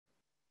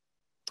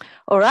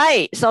All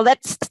right, so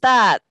let's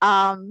start.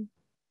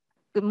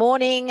 Good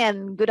morning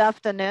and good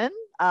afternoon,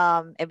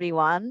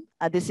 everyone.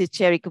 This is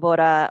Cherry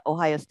Kubota,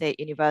 Ohio State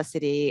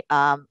University.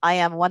 I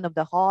am one of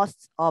the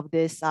hosts of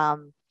this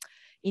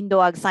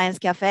Indoor Ag Science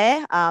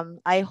Cafe.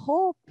 I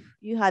hope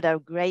you had a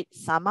great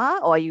summer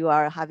or you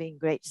are having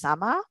great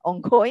summer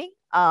ongoing.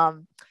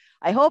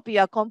 I hope you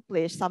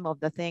accomplished some of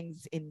the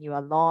things in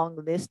your long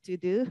list to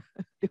do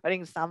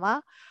during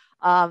summer.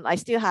 I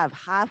still have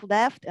half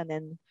left and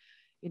then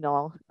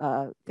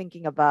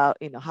thinking about,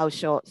 how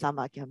short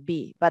summer can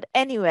be. But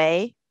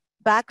anyway,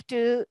 back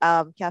to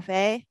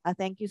Cafe.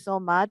 Thank you so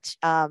much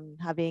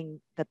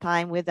having the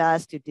time with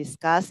us to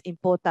discuss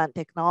important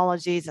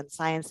technologies and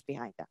science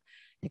behind the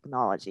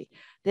technology.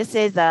 This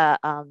is a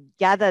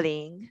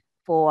gathering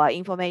for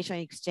information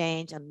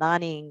exchange and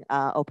learning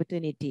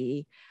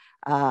opportunity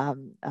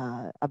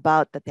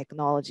about the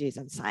technologies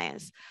and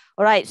science.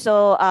 All right,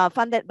 so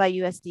funded by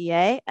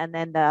USDA, and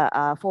then the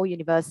 4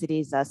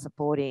 universities are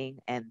supporting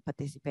and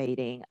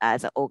participating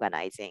as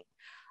organizing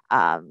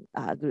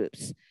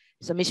groups.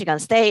 So Michigan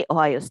State,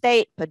 Ohio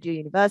State, Purdue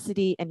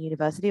University, and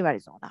University of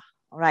Arizona.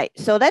 All right,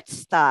 so let's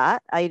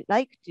start. I'd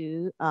like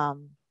to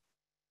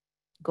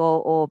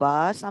go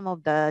over some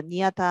of the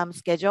near-term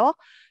schedule.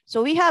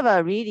 So we have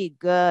a really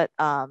good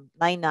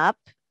lineup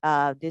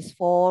this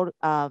fall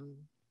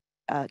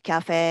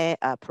cafe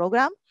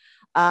program.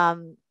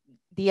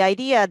 The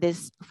idea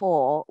this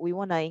fall, we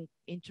want to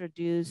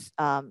introduce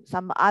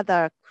some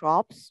other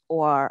crops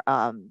or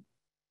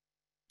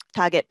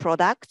target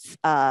products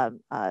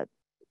that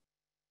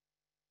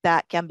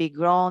can be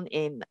grown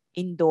in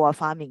indoor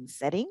farming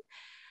setting.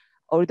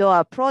 Although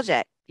our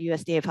project,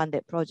 USDA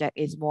funded project,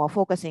 is more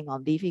focusing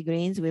on leafy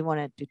greens, we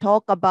wanted to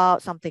talk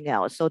about something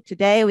else. So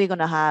today we're going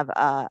to have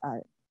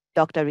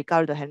Dr.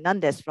 Ricardo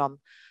Hernandez from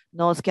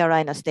North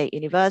Carolina State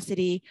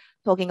University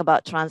talking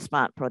about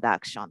transplant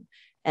production.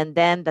 And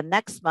then the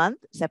next month,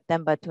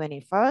 September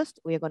 21st,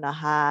 we're going to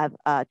have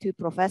 2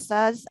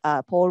 professors,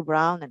 Paul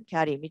Brown and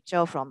Carrie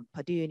Mitchell from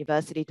Purdue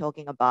University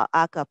talking about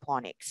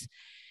aquaponics.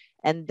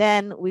 And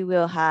then we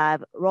will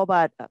have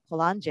Robert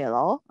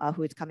Colangelo,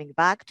 who is coming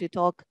back to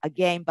talk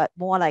again, but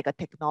more like a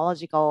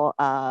technological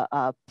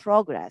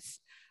progress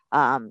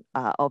of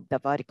the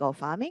vertical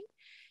farming.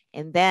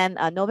 And then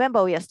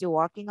November, we are still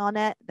working on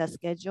it, the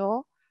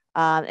schedule.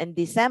 In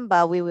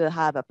December, we will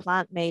have a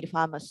plant-made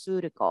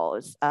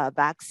pharmaceuticals,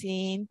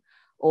 vaccine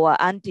or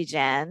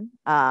antigen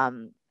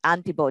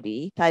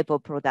antibody type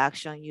of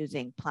production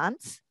using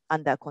plants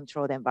under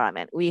controlled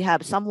environment. We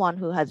have someone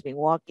who has been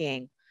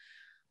working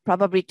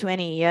probably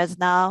 20 years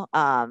now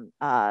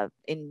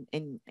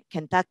in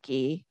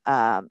Kentucky,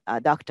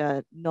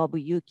 Dr.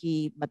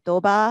 Nobuyuki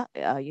Matoba,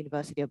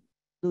 University of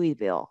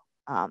Louisville.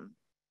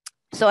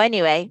 So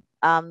anyway,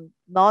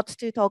 lots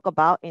to talk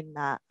about in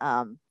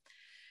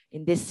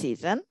this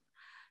season.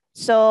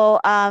 So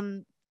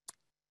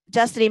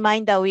just a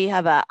reminder, we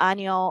have an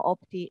annual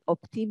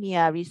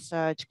OptimIA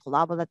research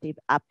collaborative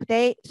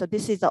update. So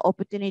this is an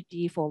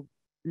opportunity for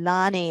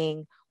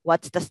learning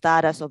what's the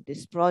status of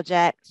this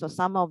project. So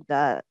some of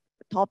the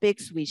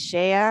topics we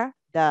share,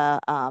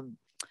 the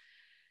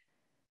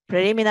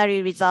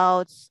preliminary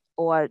results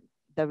or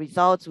the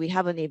results we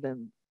haven't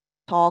even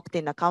talked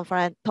in a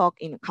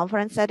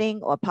conference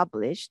setting or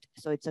published.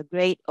 So it's a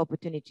great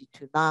opportunity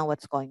to learn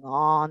what's going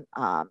on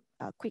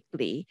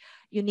quickly.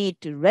 You need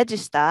to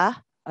register,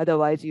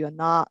 otherwise you're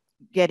not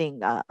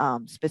getting a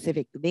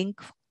specific link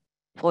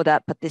for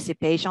that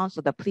participation.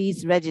 So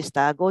please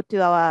register, go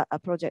to our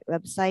project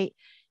website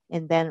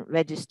and then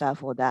register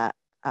for that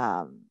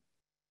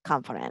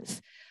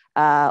conference.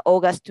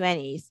 August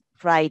 20th,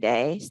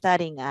 Friday,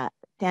 starting at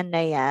 10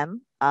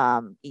 a.m.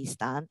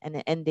 Eastern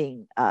and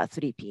ending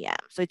 3 p.m.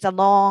 So it's a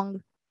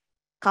long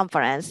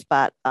conference,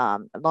 but a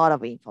lot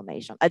of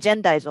information.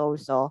 Agenda is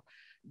also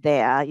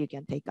there. You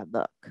can take a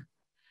look.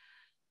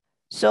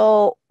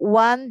 So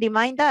one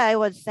reminder, I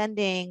was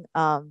sending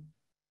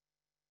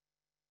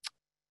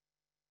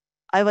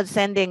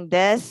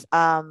this.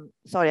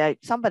 Sorry,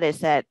 somebody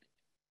said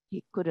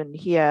he couldn't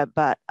hear,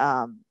 but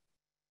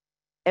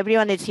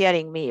everyone is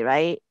hearing me,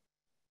 right?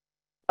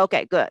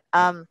 Okay, good.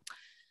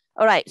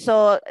 All right,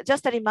 so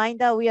just a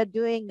reminder, we are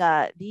doing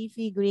a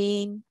leafy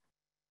green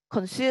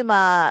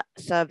consumer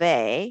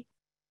survey.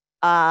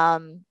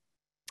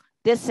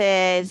 This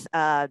is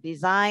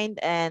designed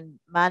and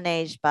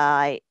managed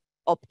by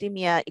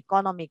OptimIA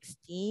economics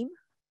team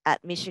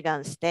at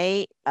Michigan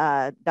State,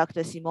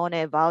 Dr.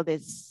 Simone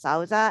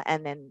Valdez-Souza,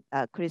 and then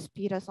Dr.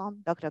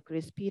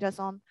 Chris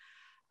Peterson,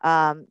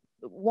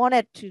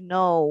 wanted to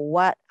know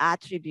what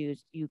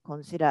attributes you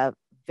consider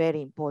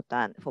very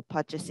important for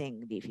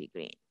purchasing leafy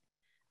green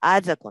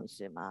as a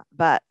consumer.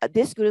 But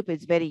this group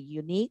is very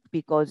unique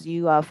because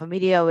you are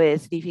familiar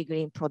with leafy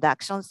green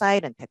production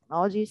side and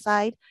technology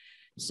side.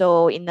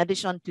 So in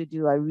addition to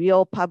do a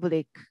real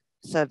public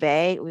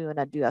survey, we want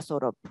to do a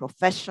sort of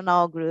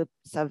professional group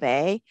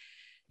survey.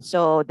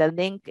 So the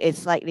link is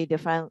slightly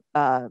different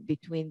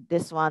between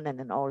this one and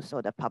then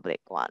also the public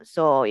one.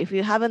 So if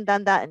you haven't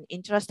done that and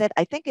interested,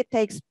 I think it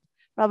takes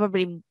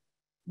probably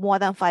more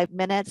than 5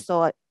 minutes.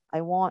 So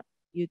I want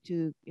you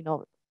to,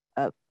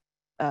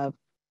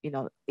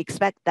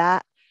 expect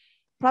that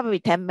probably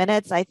 10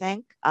 minutes, I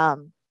think.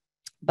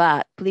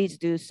 But please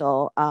do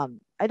so.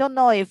 I don't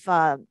know if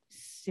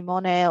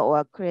Simone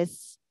or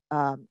Chris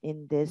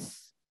in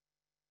this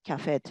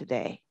cafe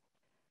today.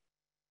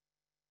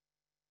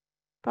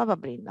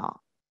 Probably not.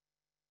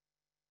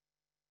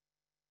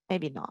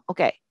 Maybe not.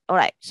 Okay. All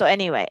right. So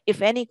anyway,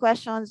 if any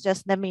questions,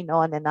 just let me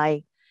know and then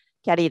I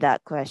carry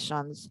that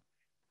questions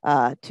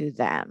to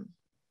them.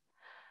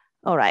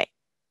 All right.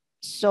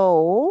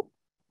 So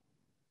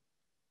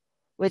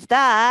with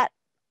that,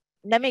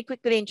 let me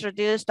quickly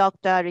introduce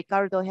Dr.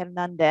 Ricardo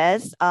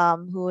Hernandez,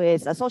 who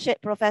is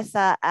Associate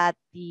Professor at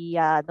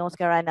the North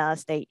Carolina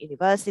State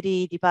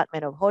University,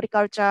 Department of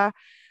Horticulture.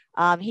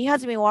 He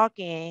has been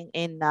working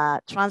in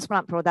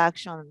transplant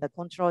production, the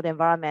controlled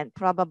environment,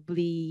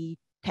 probably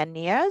 10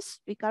 years,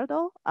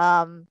 Ricardo.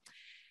 And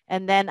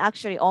then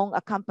actually own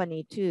a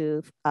company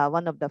too,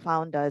 one of the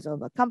founders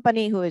of a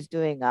company who is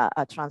doing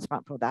a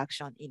transplant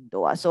production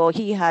indoor. So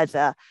he has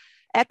a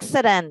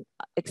excellent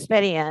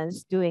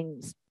experience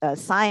doing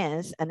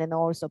science and then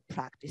also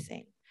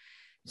practicing.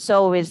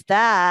 So with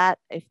that,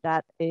 if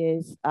that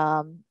is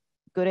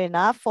good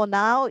enough for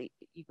now,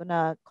 you're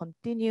gonna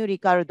continue,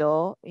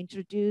 Ricardo,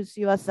 introduce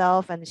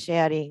yourself and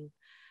sharing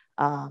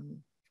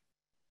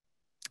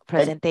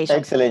presentation.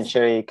 Excellent,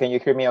 Sherry. Can you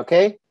hear me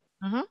okay?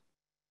 Mm-hmm.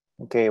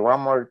 Okay, one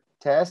more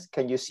test.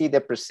 Can you see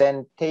the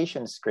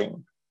presentation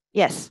screen?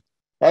 Yes.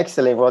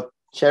 Excellent. Well,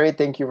 Sherry,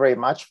 thank you very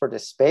much for the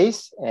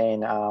space,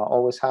 and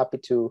always happy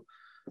to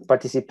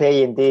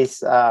participate in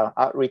these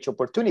outreach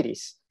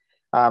opportunities.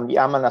 I'm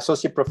an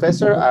associate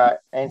professor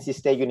at NC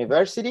State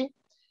University,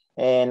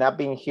 and I've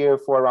been here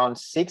for around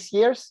 6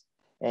 years.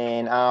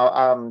 And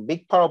a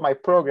big part of my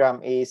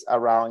program is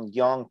around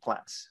young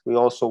plants. We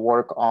also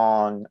work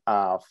on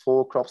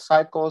full crop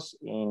cycles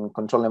in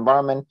controlled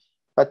environment.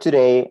 But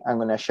today, I'm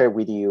going to share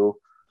with you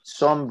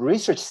some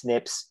research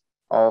snips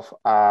of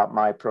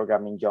my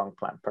program in young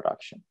plant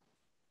production.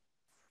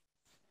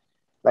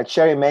 Like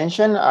Sherry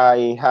mentioned,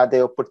 I had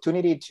the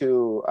opportunity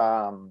to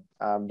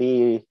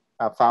be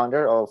a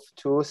founder of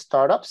 2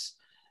 startups.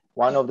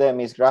 One of them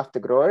is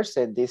Grafted Growers,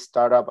 and this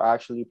startup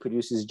actually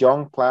produces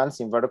young plants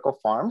in vertical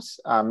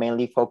farms,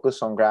 mainly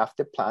focused on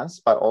grafted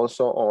plants, but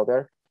also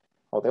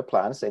other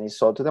plants, and it's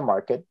sold to the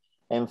market.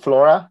 And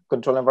Flora,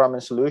 Controlled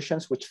Environment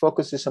Solutions, which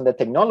focuses on the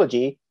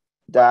technology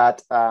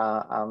that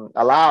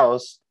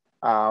allows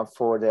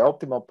for the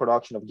optimal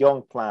production of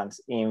young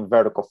plants in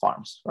vertical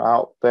farms,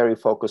 right? Very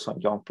focused on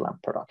young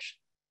plant production.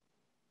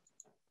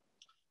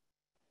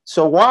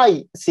 So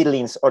why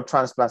seedlings or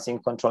transplants in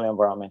controlled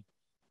environment?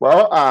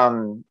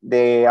 Well,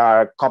 they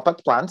are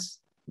compact plants.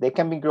 They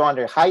can be grown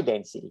under high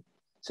density.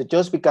 So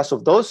just because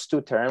of those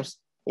 2 terms,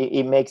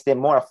 it makes them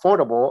more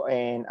affordable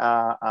and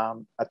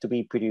to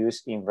be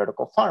produced in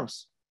vertical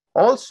farms.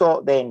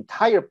 Also, the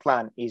entire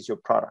plant is your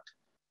product,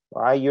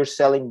 right? You're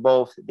selling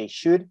both the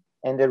shoot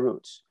and the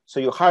roots. So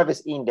your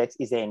harvest index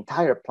is the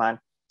entire plant.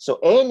 So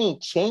any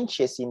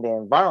changes in the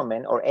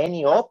environment or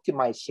any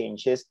optimized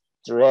changes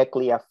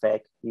directly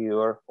affect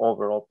your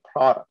overall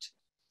product.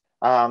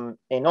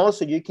 And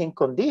also you can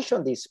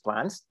condition these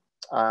plants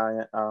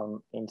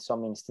in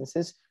some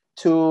instances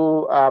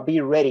to be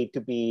ready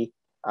to be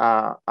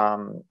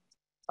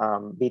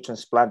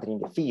transplanted in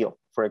the field.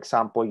 For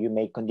example, you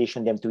may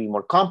condition them to be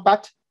more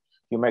compact.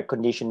 You may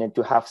condition them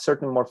to have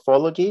certain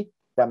morphology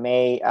that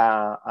may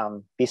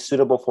be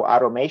suitable for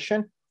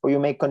automation, or you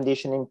may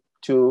condition them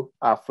to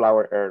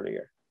flower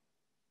earlier.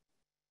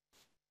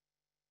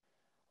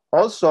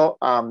 Also,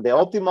 the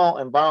optimal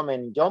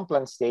environment in young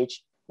plant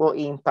stage will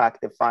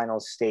impact the final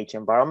stage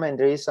environment.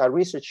 There is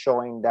research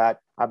showing that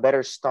a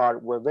better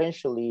start will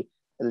eventually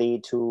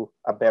lead to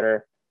a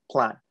better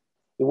plant.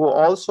 It will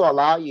also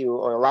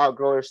allow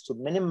growers to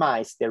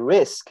minimize the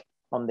risk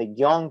on the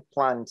young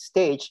plant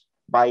stage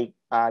by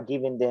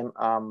giving them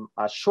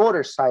a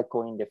shorter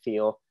cycle in the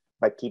field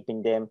by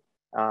keeping them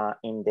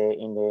in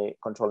the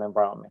controlled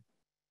environment.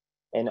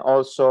 And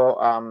also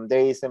there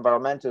is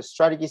environmental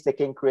strategies that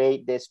can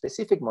create the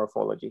specific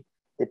morphology.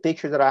 The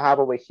picture that I have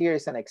over here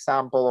is an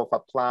example of a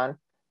plant.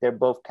 They're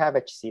both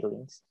cabbage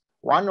seedlings.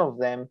 One of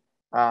them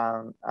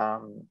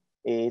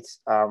is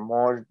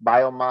more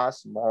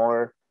biomass,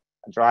 more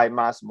dry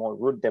mass, more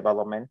root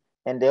development.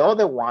 And the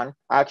other one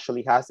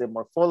actually has a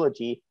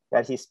morphology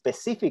that is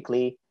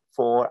specifically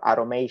for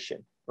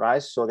automation,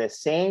 right? So the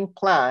same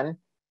plant,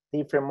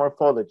 different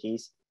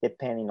morphologies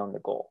depending on the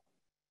goal.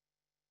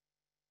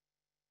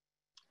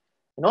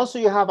 And also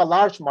you have a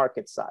large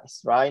market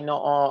size, right?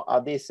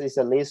 This is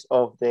a list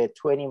of the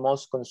 20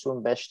 most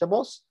consumed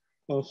vegetables.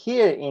 And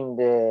here in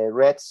the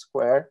red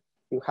square,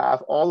 you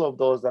have all of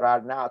those that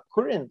are now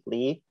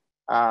currently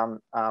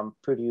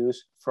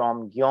produced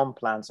from young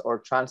plants or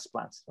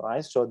transplants,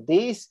 right? So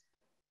these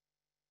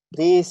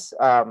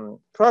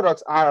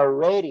products are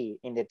already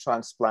in the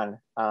transplant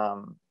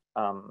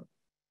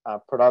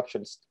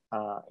productions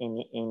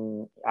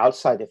in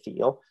outside the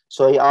field.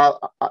 So it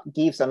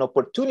gives an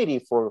opportunity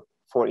for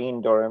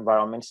indoor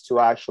environments to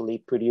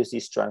actually produce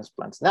these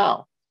transplants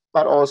now.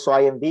 But also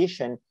I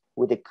envision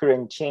with the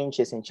current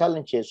changes and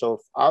challenges of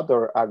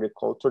outdoor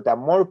agriculture that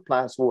more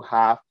plants will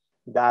have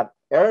that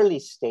early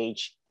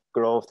stage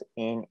growth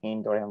in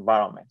indoor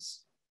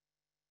environments.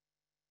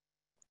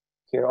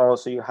 Here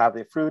also you have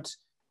the fruits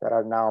that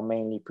are now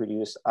mainly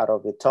produced out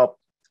of the top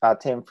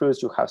 10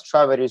 fruits. You have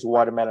strawberries,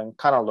 watermelon,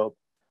 cantaloupe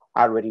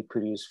already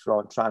produced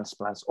from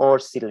transplants or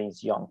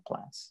seedlings, young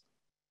plants.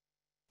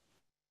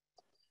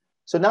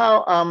 So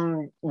now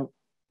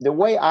the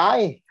way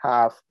I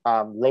have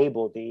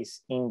labeled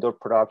this indoor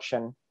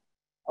production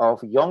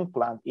of young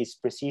plant is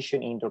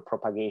Precision Indoor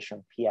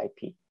Propagation,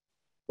 PIP,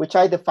 which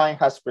I define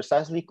as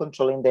precisely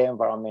controlling the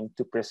environment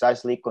to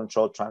precisely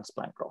control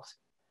transplant growth.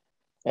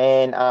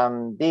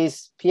 And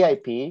this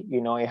PIP,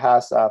 you know, it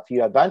has a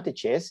few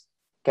advantages,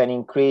 can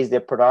increase the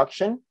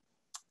production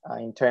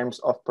in terms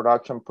of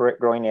production per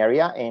growing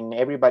area, and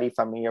everybody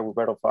familiar with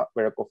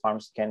vertical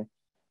farms can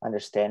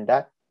understand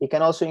that. It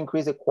can also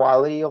increase the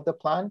quality of the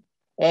plant,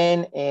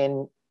 and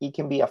it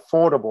can be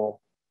affordable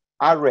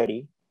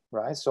already,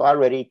 right? So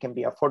already it can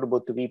be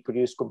affordable to be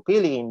produced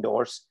completely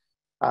indoors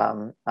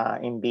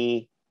and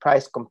be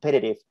price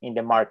competitive in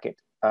the market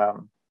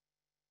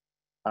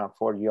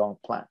for young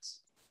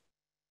plants.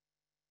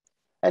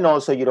 And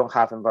also you don't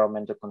have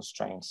environmental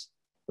constraints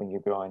when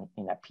you're growing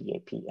in a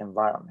PAP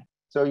environment.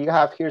 So you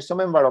have here some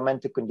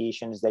environmental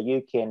conditions that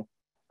you can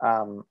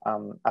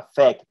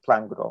affect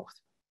plant growth.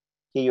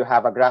 Here you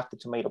have a grafted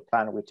tomato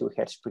plant with 2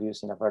 heads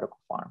produced in a vertical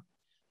farm.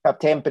 You have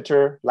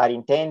temperature, light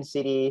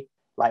intensity,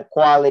 light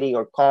quality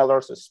or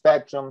colors or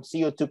spectrum,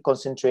 CO2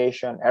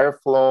 concentration,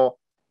 airflow,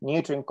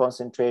 nutrient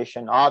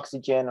concentration,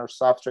 oxygen or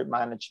substrate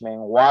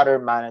management, water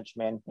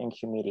management, and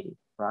humidity,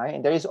 right?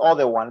 And there is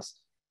other ones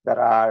that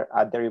are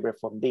derived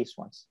from these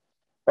ones.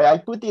 But I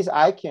put these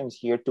icons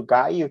here to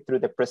guide you through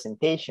the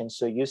presentation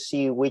so you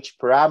see which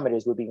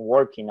parameters we've been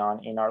working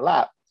on in our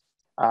lab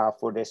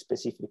for the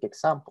specific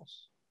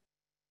examples.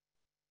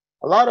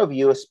 A lot of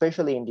you,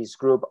 especially in this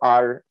group,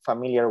 are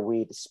familiar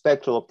with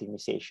spectral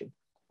optimization.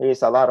 There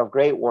is a lot of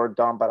great work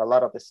done by a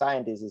lot of the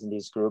scientists in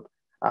this group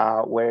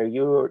where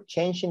you're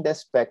changing the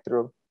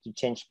spectrum to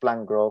change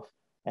plant growth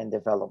and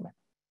development.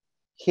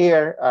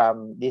 Here,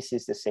 this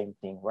is the same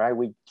thing, right?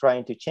 We're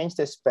trying to change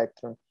the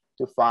spectrum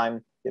to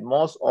find the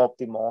most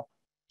optimal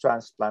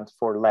transplant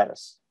for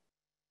lettuce.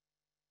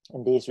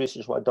 And this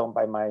research was done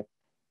by my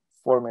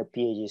former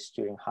PhD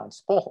student,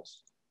 Hans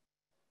Pohos.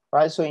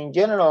 Right, so in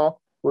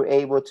general, we're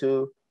able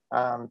to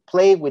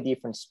play with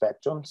different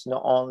spectrums,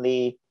 not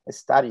only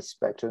static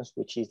spectrums,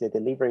 which is the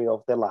delivery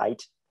of the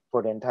light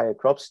for the entire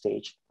crop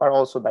stage, but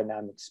also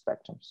dynamic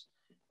spectrums.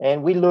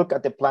 And we look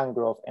at the plant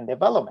growth and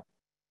development.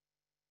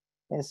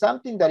 And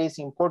something that is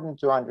important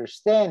to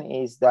understand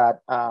is that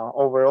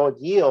overall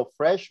yield,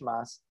 fresh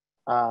mass,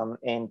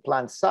 and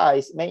plant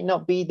size may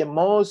not be the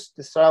most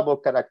desirable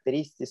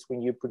characteristics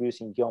when you're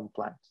producing young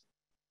plants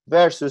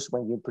versus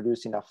when you're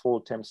producing a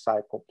full-term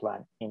cycle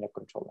plant in a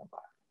controlled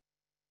environment.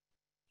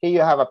 Here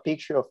you have a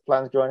picture of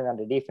plants growing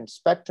under different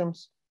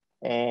spectrums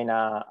and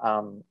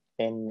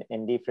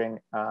different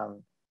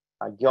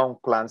young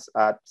plants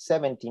at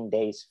 17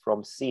 days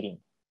from seeding.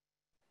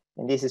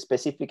 In this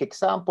specific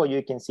example,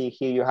 you can see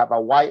here you have a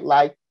white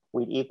light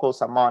with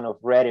equals amount of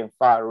red and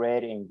far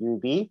red and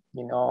UV,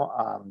 you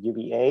know,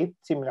 UVA,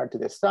 similar to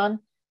the sun,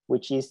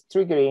 which is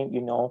triggering,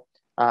 you know,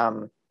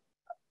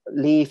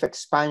 leaf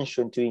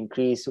expansion to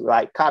increase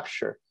light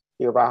capture.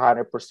 You have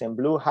 100%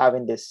 blue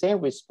having the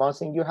same response,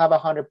 and you have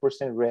 100%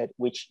 red,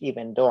 which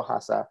even though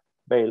has a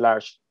very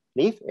large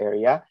leaf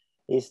area,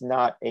 is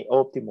not an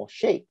optimal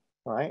shape,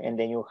 right? And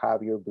then you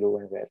have your blue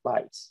and red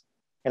lights.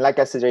 And like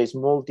I said, there is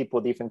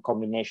multiple different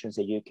combinations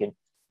that you can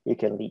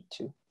lead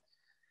to.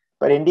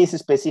 But in this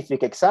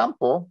specific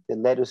example, the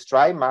lettuce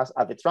dry mass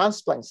at the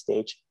transplant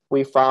stage,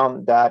 we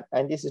found that,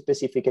 in this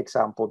specific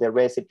example, the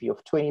recipe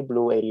of 20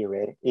 blue, 80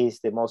 red is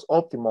the most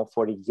optimal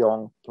for the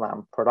young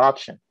plant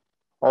production.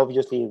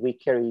 Obviously, if we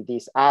carry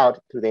this out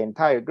to the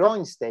entire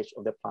growing stage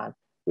of the plant,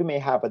 we may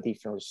have a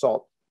different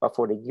result. But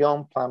for the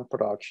young plant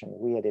production,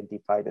 we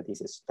identified that this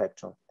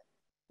spectrum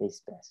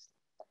is best.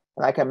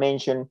 Like I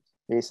mentioned,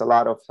 there's a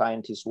lot of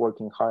scientists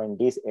working hard in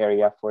this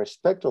area for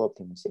spectral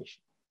optimization.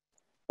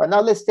 But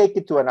now let's take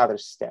it to another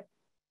step.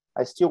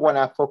 I still want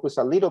to focus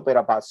a little bit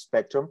about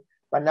spectrum,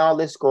 but now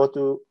let's go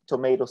to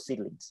tomato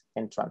seedlings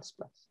and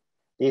transplants.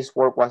 This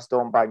work was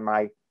done by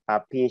my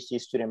PhD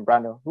student,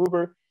 Brandon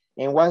Hoover,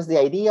 and was the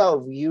idea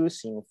of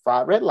using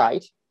far red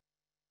light,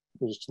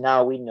 which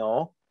now we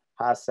know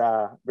has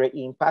a great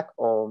impact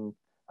on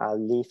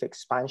leaf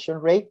expansion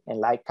rate and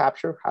light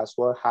capture, as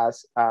well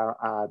as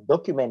a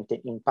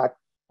documented impact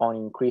on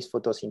increased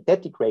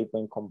photosynthetic rate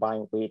when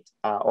combined with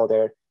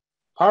other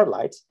hard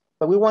lights.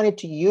 But we wanted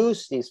to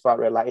use this far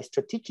red light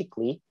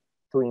strategically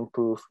to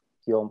improve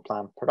young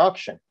plant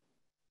production.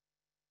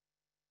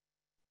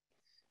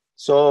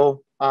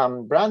 So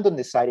Brandon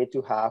decided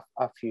to have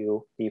a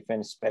few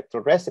different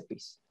spectral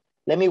recipes.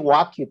 Let me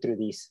walk you through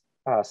this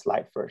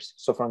slide first.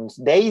 So from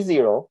day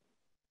 0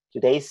 to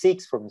day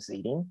 6 from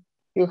seeding,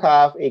 you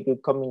have a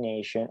good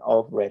combination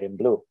of red and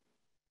blue.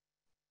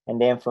 And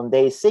then from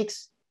day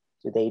 6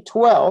 to day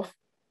 12,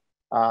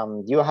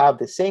 you have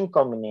the same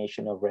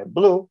combination of red,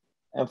 blue.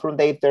 And from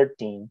day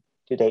 13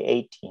 to day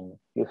 18,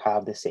 you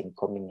have the same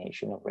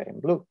combination of red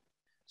and blue.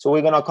 So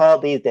we're going to call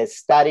this the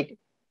static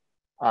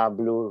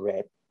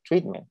blue-red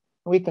treatment.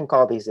 We can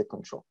call this the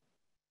control.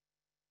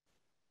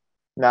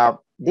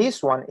 Now,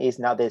 this one is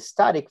now the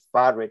static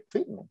fat-red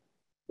treatment,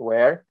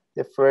 where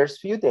the first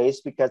few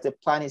days, because the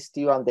plant is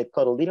still on the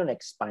cotyledon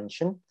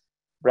expansion,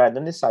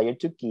 Brandon decided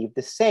to give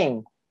the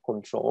same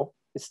control,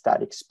 the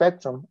static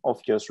spectrum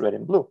of just red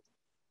and blue.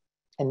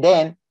 And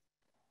then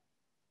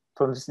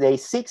from day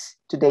 6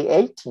 to day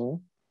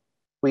 18,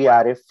 we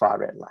added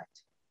far-red light.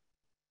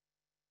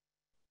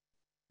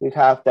 We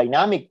have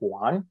dynamic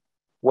 1,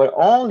 where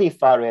only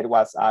far-red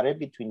was added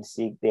between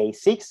day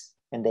 6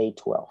 and day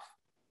 12,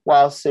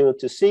 while 0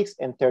 to 6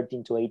 and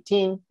 13 to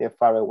 18, the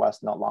far-red was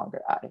no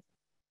longer added.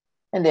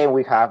 And then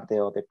we have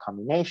the other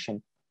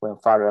combination when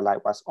far-red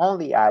light was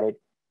only added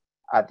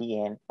at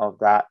the end of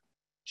that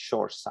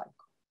short cycle.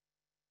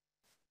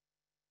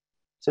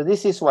 So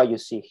this is what you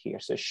see here.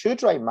 So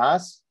shoot-dry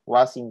mass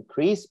was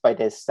increased by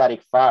the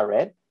static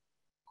far-red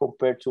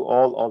compared to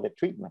all other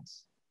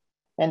treatments.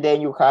 And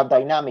then you have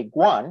dynamic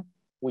 1,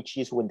 which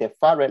is when the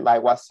far-red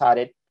light was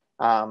added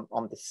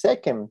on the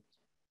second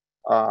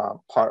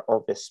part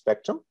of the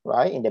spectrum,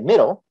 right? In the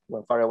middle,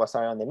 when far-red was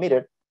added on the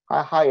middle,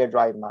 a higher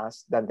dry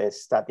mass than the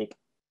static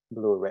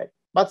blue-red,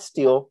 but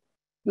still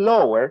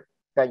lower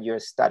than your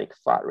static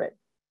far-red,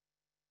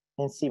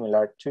 and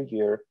similar to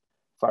your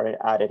far-red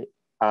added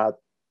at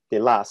the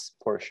last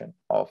portion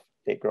of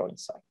the growing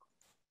cycle.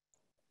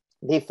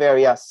 Leaf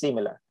area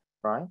similar,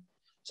 right?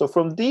 So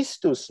from these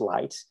two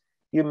slides,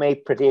 you may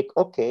predict,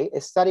 okay,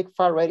 a static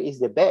far-red is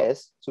the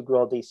best to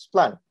grow this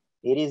plant.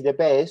 It is the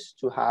best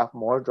to have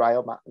more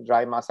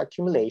dry mass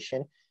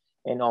accumulation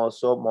and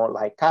also more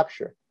light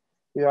capture.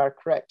 You are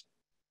correct.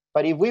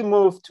 But if we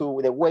move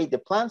to the way the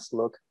plants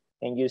look,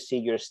 and you see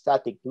your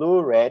static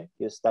blue-red,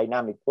 your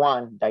dynamic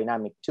 1,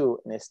 dynamic 2,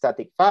 and a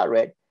static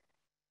far-red,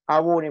 I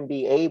wouldn't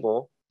be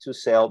able to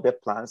sell the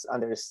plants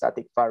under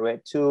static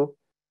far-red to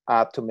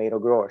tomato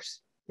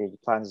growers. The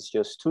plant is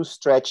just too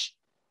stretched.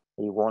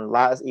 It won't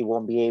last. It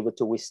won't be able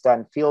to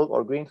withstand field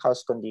or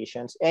greenhouse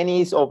conditions, and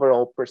is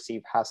overall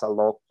perceived as a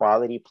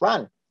low-quality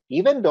plant,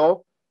 even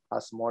though it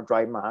has more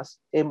dry mass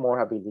and more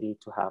ability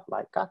to have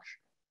light capture.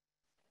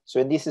 So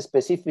in this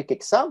specific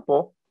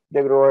example,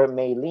 the grower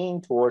may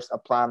lean towards a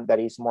plant that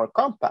is more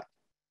compact.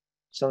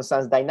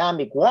 Sometimes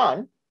dynamic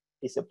 1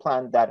 is a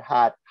plant that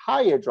had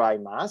higher dry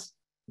mass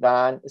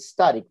than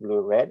static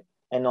blue-red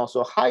and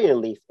also higher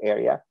leaf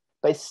area,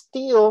 but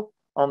still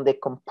on the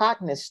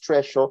compactness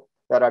threshold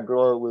that a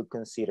grower would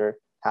consider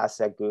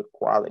as a good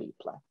quality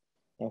plant.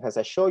 And as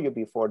I showed you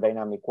before,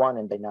 dynamic 1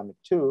 and dynamic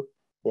 2,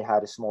 they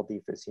had a small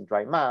difference in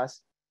dry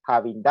mass,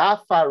 having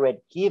that far-red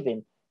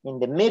given in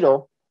the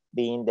middle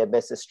being the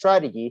best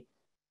strategy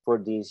for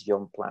this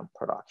young plant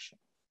production.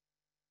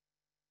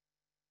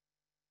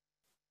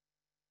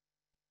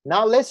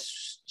 Now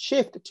let's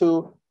shift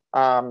to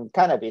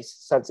cannabis,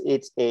 since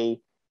it's a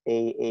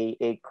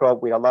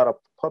crop with a lot of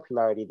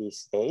popularity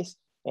these days.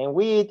 And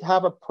we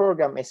have a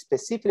program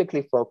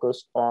specifically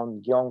focused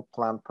on young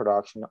plant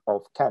production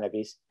of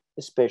cannabis,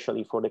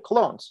 especially for the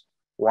clones.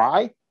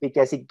 Why?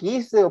 Because it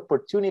gives the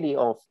opportunity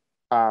of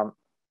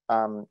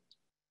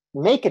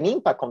make an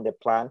impact on the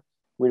plant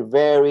with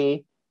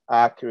very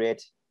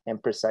accurate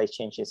and precise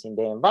changes in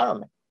the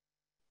environment.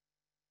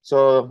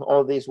 So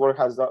all this work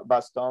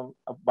was done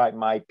by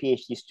my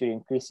PhD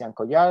student, Christian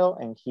Collado,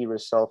 and he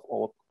received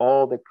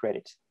all the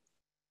credit.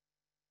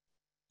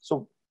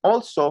 So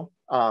also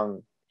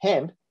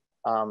hemp,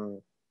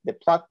 the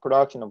plant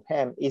production of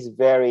hemp is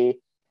very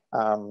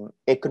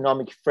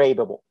economic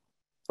favorable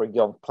for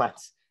young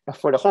plants,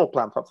 for the whole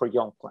plant, but for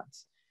young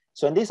plants.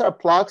 So and these are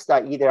plugs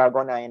that either are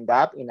going to end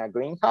up in a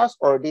greenhouse,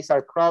 or these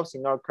are crops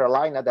in North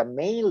Carolina that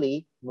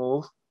mainly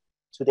move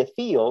to the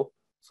field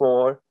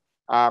for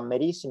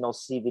medicinal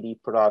CBD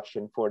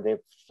production for the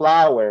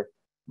flower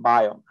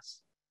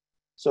biomass.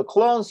 So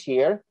clones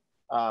here,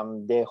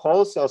 the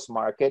wholesale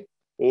market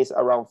is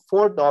around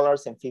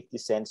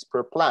 $4.50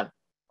 per plant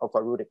of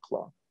a rooted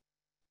clone,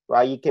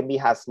 right? It can be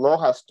as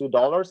low as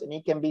 $2 and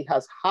it can be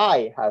as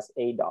high as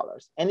 $8.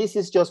 And this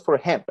is just for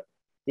hemp.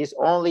 This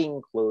only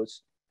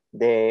includes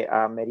the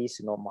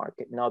medicinal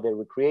market, not the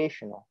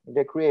recreational. The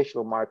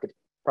recreational market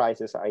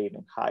prices are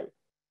even higher.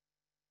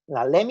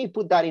 Now, let me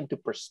put that into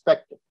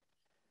perspective.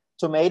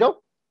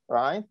 Tomato,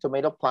 right?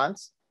 Tomato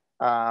plants.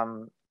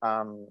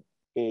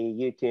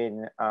 We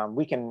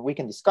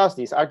can discuss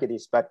this, argue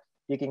this, but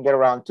you can get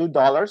around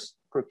 $2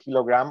 per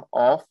kilogram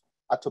of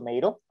a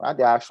tomato, right?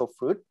 The actual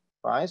fruit,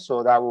 right?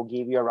 So that will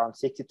give you around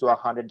 $60 to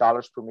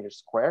 $100 per meter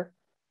square.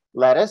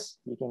 Lettuce,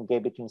 you can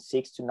get between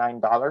 $6 to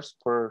 $9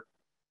 per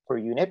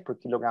unit per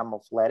kilogram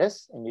of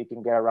lettuce, and you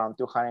can get around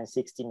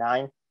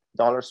 $269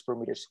 per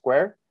meter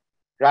square.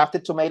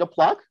 Grafted tomato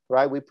plug,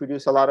 right? We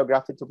produce a lot of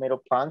grafted tomato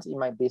plants in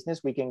my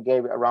business. We can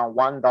get around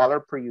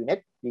 $1 per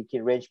unit. We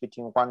can range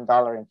between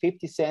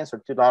 $1.50 or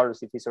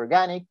 $2 if it's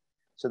organic.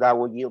 So that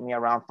will yield me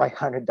around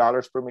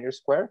 $500 per meter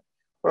square.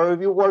 Or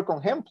if you work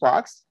on hemp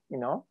plugs, you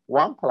know,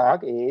 one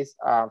plug is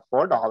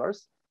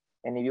 $4.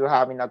 And if you're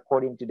having,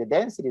 according to the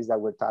densities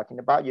that we're talking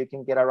about, you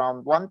can get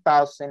around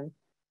 $1,400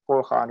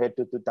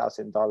 to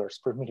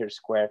 $2,000 per meter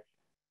square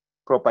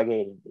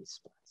propagating these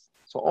plants.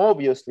 So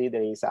obviously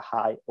there is a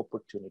high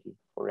opportunity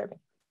for revenue.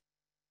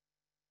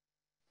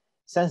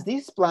 Since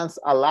these plants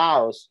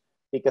allows,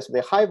 because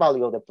the high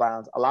value of the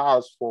plants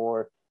allows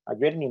for a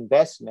greater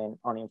investment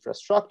on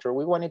infrastructure,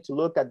 we wanted to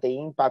look at the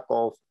impact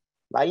of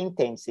light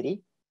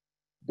intensity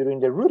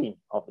during the rooting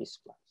of these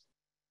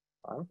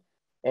plants.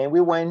 And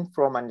we went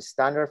from a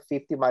standard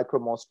 50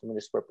 micromoles per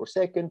meter square per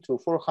second to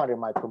 400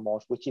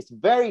 micromoles, which is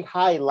very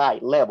high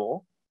light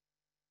level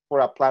for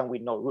a plant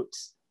with no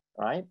roots,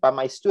 right? But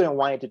my student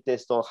wanted to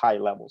test those high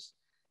levels.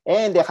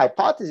 And the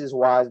hypothesis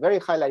was very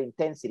high light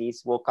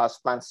intensities will cause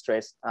plant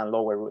stress and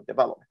lower root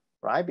development,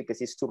 right? Because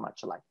it's too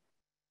much light.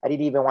 I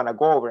didn't even want to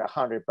go over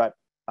 100, but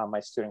my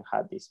student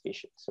had this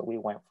vision, so we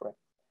went for it.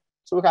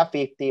 So we have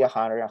 50,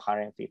 100,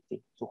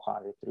 150,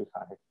 200,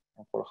 300,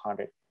 and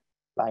 400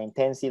 light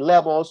intensity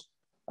levels.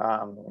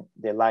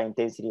 The light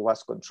intensity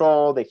was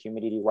controlled, the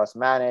humidity was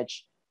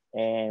managed,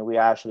 and we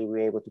actually were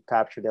able to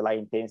capture the light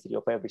intensity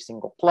of every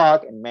single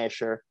plug and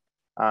measure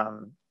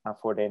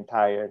for the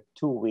entire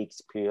 2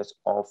 weeks periods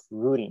of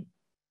rooting.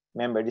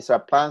 Remember, these are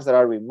plants that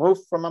are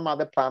removed from a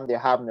mother plant, they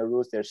have no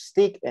roots, they're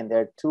stick, and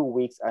they're 2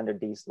 weeks under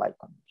these light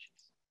conditions.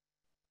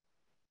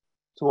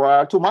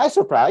 To my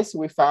surprise,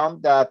 we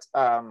found that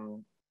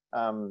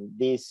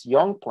these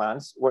young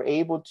plants were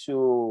able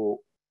to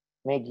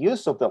make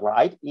use of the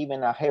light,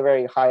 even at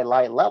very high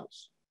light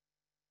levels.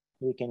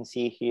 You can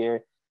see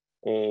here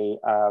a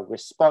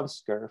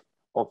response curve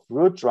of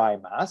root dry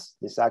mass.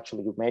 This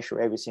actually we measure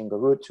every single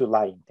root to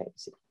light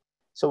intensity.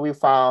 So we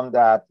found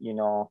that, you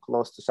know,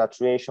 close to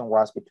saturation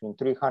was between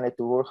 300 to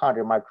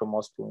 400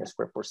 micromoles per meter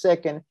square per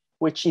second,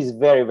 which is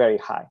very, very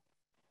high.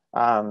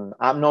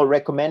 I'm not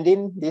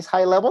recommending these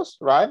high levels,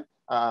 right?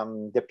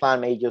 The plant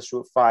may just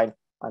find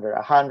under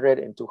 100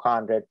 and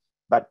 200,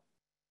 but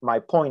my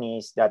point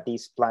is that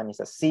this plant is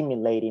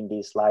assimilating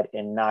this light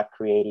and not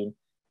creating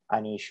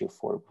an issue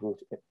for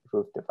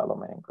root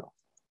development and growth.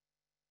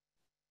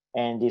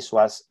 And this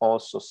was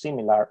also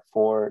similar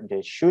for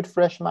the shoot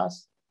fresh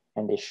mass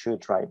and the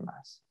shoot dry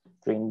mass.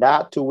 During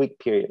that 2 week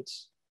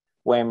periods,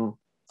 when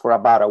for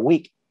about a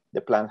week,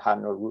 the plant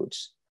had no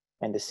roots,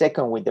 and the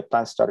second week, the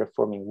plant started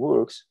forming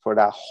roots, for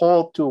that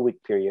whole 2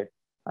 week period,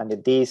 under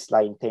these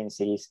light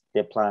intensities,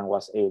 the plant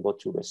was able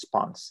to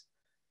respond.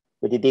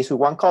 We did this with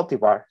one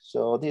cultivar,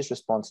 so these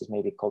responses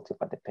may be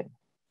cultivar dependent.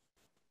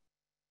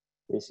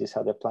 This is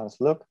how the plants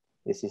look.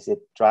 This is the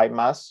dry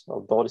mass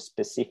of those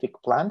specific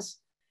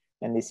plants,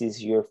 and this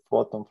is your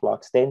photon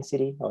flux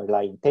density or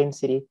light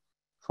intensity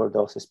for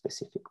those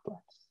specific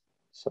plants.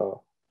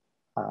 So,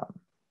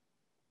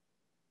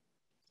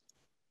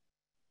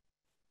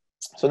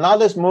 so now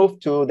let's move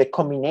to the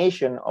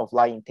combination of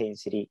light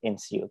intensity and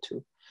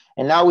CO2.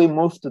 And now we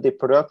move to the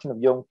production of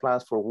young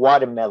plants for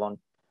watermelon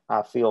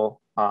field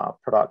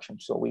production.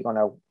 So we're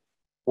gonna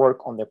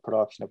work on the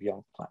production of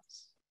young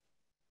plants.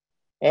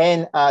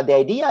 And the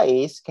idea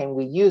is, can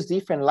we use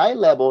different light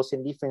levels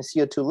and different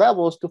CO2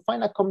 levels to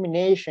find a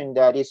combination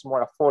that is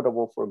more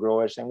affordable for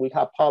growers? And we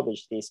have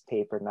published this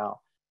paper now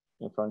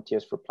in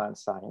Frontiers for Plant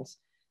Science.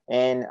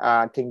 And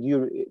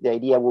the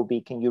idea will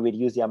be, can you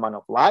reduce the amount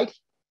of light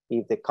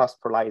if the cost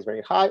per light is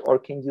very high, or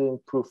can you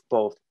improve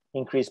both,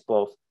 increase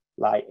both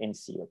light and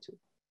CO2?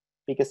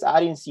 Because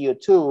adding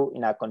CO2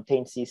 in a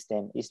contained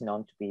system is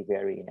known to be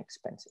very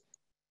inexpensive.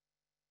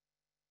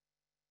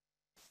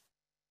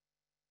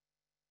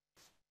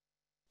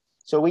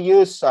 So we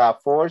use 4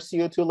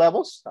 CO2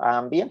 levels: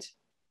 ambient,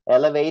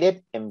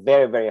 elevated, and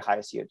very, very high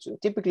CO2.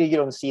 Typically, you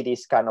don't see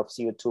this kind of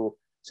CO2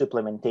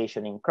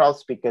 supplementation in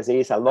crops because it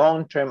is a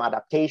long-term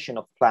adaptation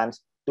of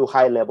plants to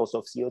high levels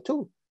of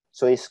CO2.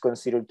 So it's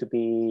considered to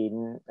be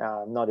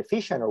not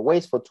efficient or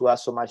wasteful to add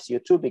so much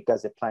CO2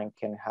 because the plant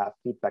can have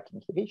feedback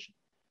inhibition.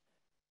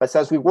 But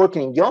since we're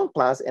working in young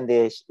plants and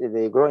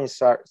the growing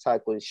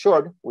cycle is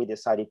short, we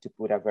decided to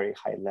put a very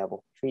high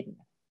level treatment.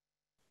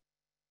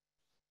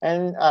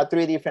 And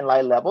 3 different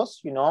light levels,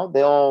 you know,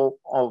 they're all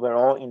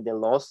overall in the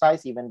low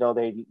size, even though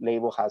the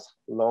label has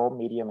low,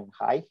 medium, and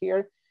high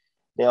here.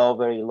 They're all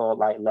very low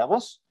light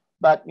levels.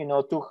 But, you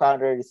know,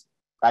 200 is,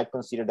 I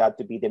consider that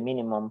to be the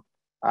minimum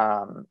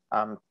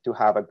to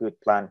have a good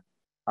plant,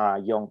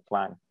 young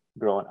plant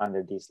grown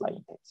under this light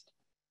intensity.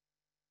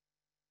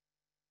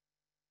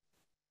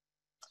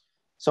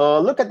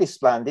 So look at this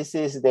plant. This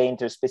is the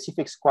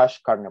interspecific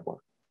squash carnivore.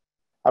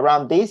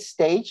 Around this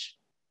stage,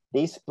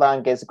 this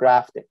plant gets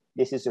grafted.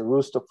 This is a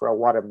rootstock for a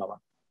watermelon,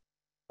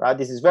 right?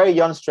 This is very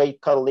young,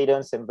 straight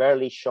cotyledons and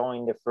barely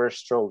showing the first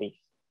straw leaf.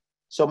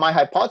 So my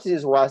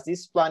hypothesis was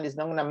this plant is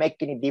not gonna make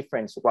any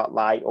difference what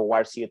light or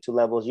what CO2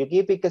 levels you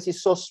give because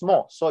it's so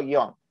small, so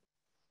young.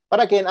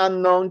 But again,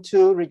 I'm known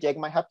to reject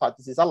my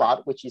hypothesis a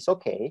lot, which is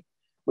okay.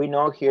 We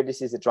know here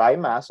this is the dry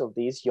mass of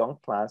these young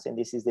plants and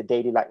this is the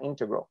daily light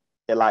integral,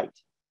 the light.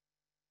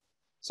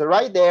 So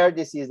right there,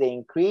 this is the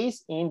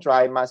increase in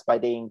dry mass by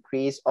the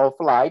increase of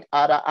light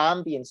at an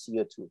ambient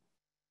CO2.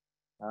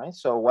 All right,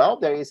 so well,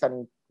 there is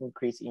an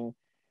increase in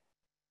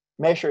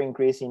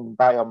increase in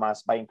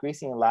biomass by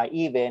increasing light,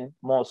 even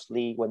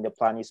mostly when the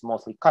plant is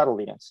mostly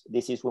cotyledons.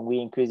 This is when we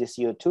increase the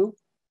CO2,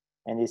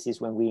 and this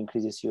is when we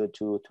increase the CO2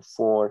 to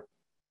 4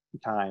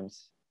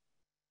 times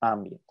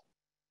ambient.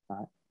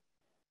 Right?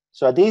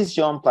 So at this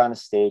young plant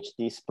stage,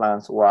 this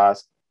plant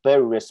was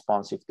very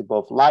responsive to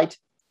both light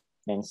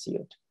and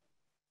CO2.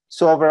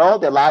 So overall,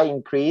 the light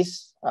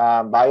increased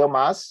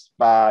biomass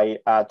by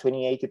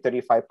 28 to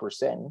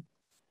 35%.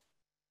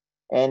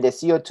 And the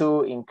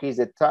CO2 increased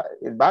the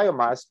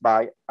biomass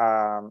by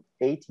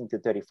 18 to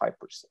 35%.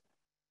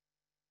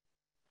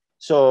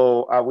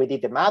 So we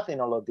did the math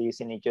in all of this,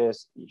 and it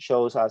just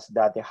shows us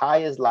that the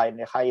highest light and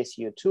the highest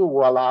CO2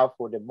 will allow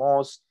for the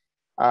most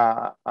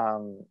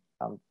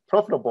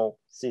profitable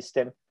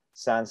system,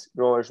 since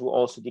growers will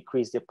also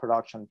decrease the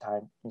production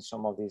time in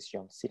some of these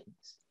young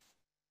seedlings.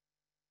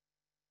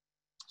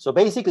 So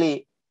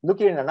basically,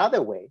 looking in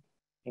another way,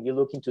 if you're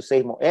looking to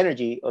save more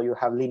energy, or you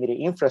have limited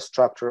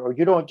infrastructure, or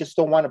you just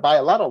don't want to buy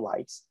a lot of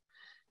lights,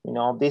 you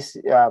know, this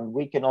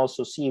we can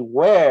also see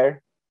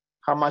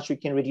how much we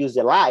can reduce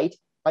the light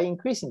by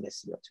increasing the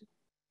CO2.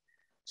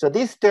 So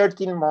these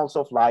 13 moles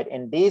of light,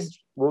 and this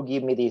will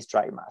give me this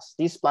dry mass.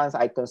 These plants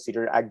I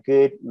consider a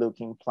good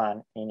looking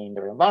plant in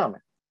indoor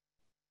environment.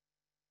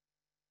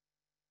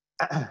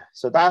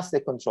 So that's the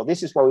control.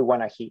 This is what we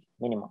want to hit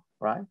minimum,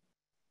 right?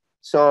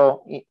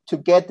 So to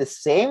get the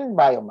same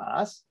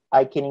biomass,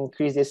 I can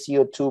increase the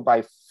CO2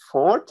 by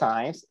 4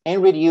 times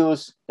and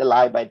reduce the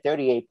light by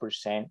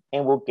 38%,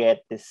 and we'll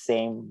get the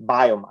same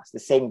biomass, the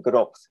same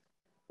growth,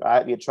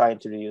 right? We're trying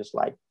to reduce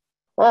light.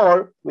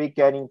 Or we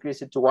can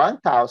increase it to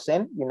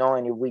 1,000, you know,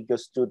 and if we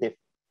just do the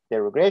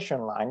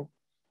regression line,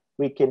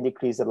 we can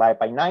decrease the light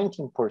by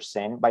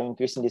 19% by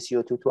increasing the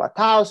CO2 to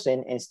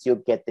 1,000 and still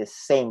get the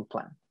same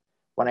plant.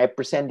 When I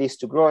present this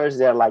to growers,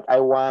 they're like,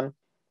 I want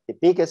the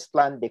biggest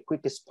plant, the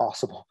quickest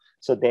possible.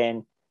 So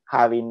then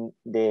having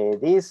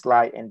this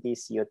light and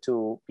this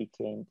CO2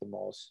 became the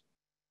most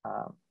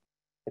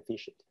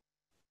efficient.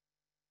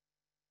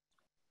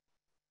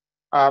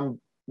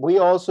 We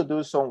also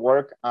do some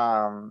work,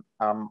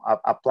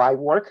 applied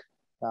work,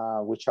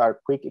 which are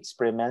quick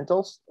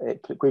experiments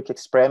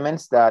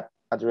that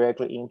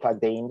directly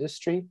impact the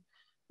industry.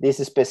 This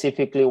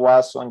specifically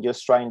was on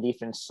just trying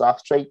different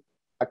substrate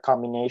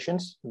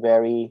combinations,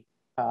 very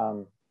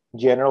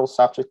general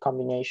substrate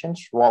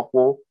combinations: rock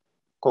wool,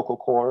 coco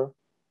coir,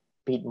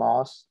 peat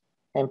moss,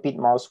 and peat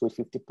moss with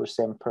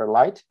 50%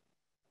 perlite.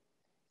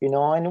 You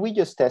know, and we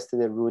just tested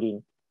the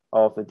rooting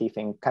of the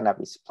different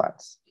cannabis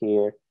plants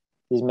here.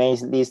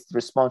 This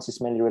response is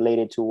mainly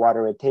related to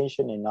water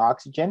retention and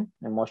oxygen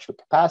and moisture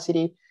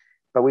capacity.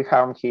 But we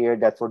found here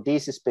that for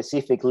this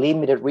specific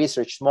limited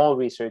research, small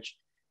research,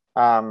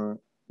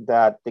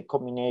 that the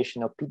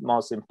combination of peat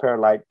moss and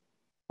perlite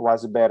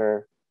was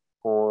better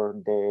for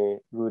the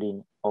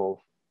rooting of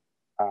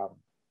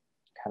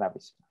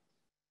cannabis.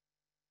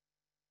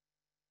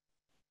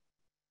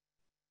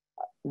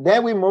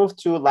 Then we moved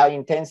to light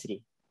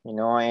intensity, you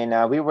know,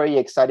 and we were very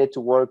excited to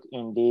work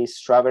in this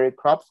strawberry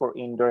crop for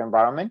indoor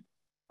environment.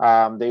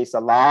 There is a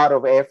lot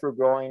of effort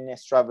growing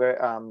strawberry.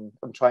 I'm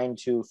trying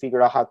to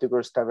figure out how to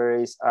grow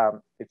strawberries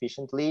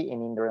efficiently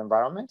in indoor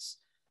environments.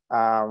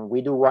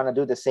 We do want to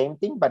do the same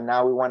thing, but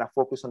now we want to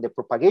focus on the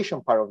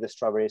propagation part of the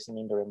strawberries in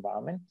indoor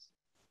environments,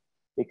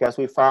 because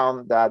we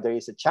found that there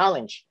is a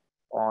challenge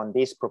on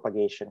this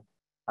propagation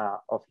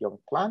of young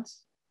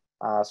plants.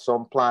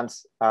 Some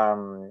plants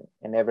and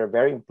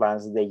ever-bearing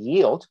plants, the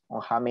yield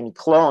on how many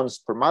clones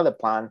per mother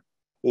plant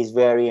is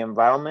very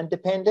environment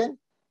dependent,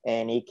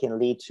 and it can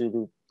lead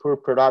to poor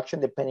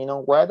production depending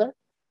on weather.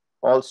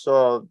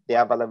 Also, the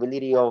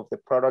availability of the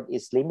product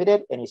is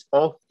limited, and it's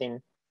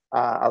often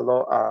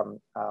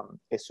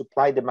a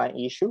supply-demand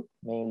issue,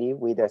 mainly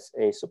with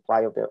a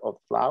supply of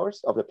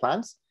flowers of the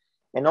plants.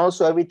 And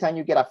also, every time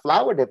you get a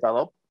flower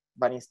developed,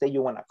 but instead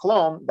you want a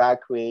clone,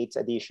 that creates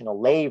additional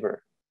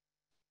labor.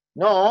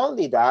 Not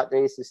only that,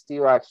 there is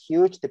still a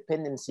huge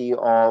dependency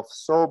of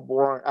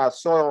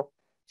soil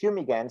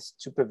fumigants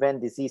to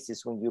prevent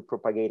diseases when you're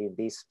propagating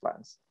these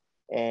plants,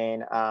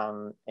 and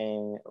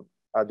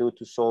due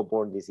to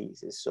soil-borne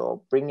diseases.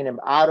 So bringing them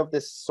out of the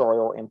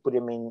soil and put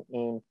them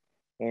in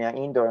an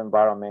indoor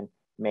environment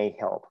may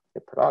help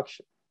the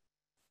production.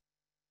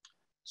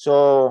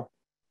 So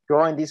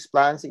growing these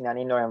plants in an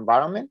indoor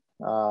environment,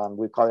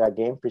 we call it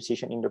again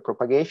precision indoor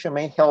propagation,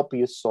 may help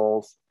you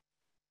solve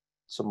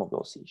some of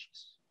those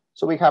issues.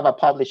 So we have a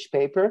published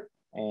paper,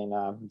 and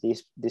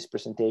this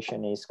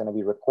presentation is going to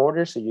be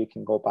recorded, so you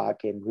can go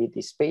back and read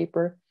this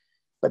paper.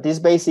 But this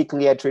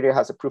basically, I treat it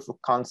as a proof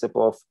of concept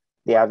of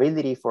the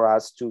ability for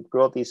us to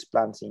grow these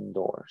plants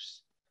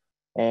indoors.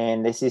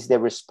 And this is the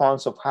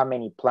response of how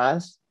many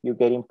plants you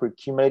get in per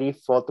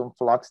cumulative photon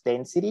flux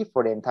density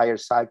for the entire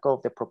cycle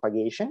of the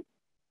propagation,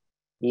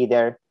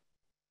 either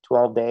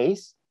 12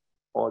 days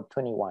or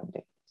 21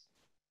 days.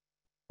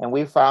 And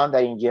we found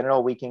that in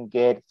general, we can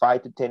get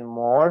 5 to 10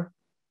 more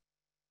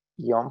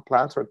young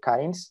plants or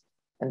cuttings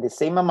and the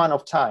same amount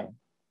of time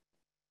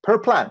per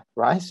plant,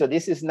 right? So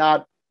this is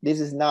not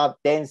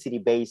density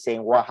based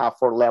saying, well, I have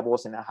 4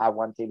 levels and I have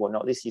 1 table.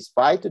 No, this is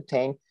 5 to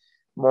 10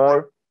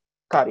 more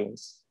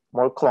cuttings,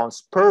 more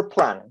clones per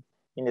plant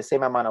in the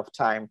same amount of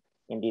time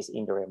in these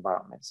indoor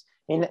environments.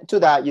 And to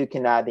that, you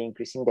can add the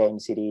increase in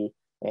density.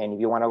 And if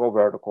you want to go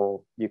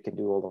vertical, you can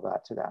do all of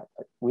that to that.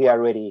 But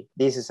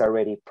this is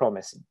already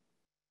promising.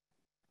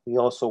 We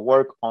also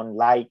work on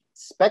light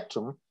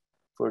spectrum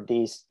for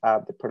this,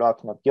 the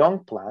production of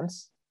young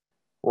plants,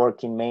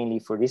 working mainly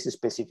for this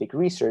specific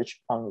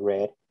research on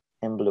red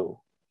and blue.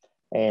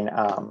 And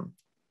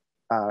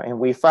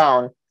we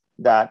found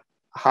that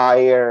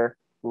higher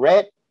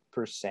red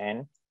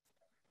percent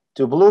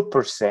to blue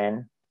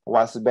percent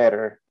was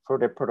better for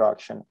the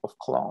production of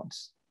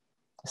clones,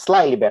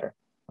 slightly better,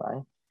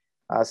 right?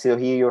 So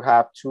here you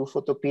have 2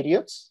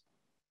 photoperiods.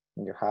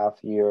 You have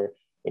here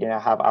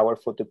 8.5-hour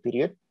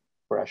photoperiod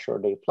for a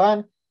short day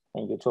plant,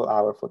 and your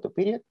 12-hour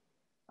photoperiod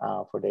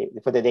for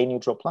the day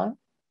neutral plant,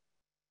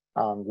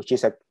 which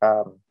is a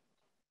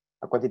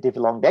quantitative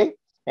long day.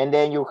 And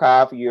then you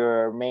have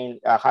your main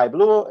high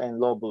blue and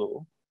low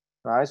blue,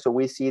 right? So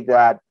we see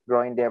that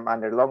growing them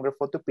under longer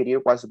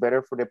photoperiod was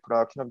better for the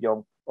production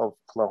of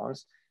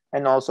clones.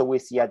 And also we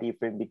see a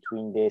difference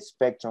between the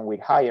spectrum with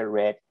higher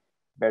red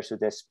versus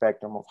the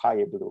spectrum of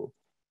higher blue.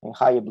 In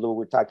higher blue,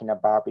 we're talking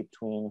about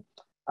between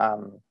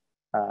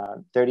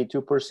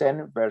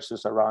 32%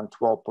 versus around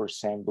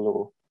 12%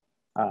 blue.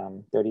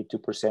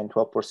 32%,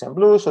 12%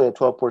 blue. So the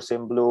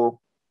 12% blue,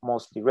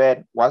 mostly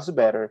red, was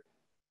better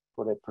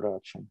for the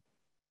production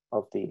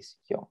of these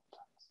young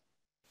plants.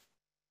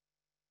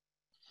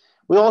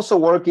 We're also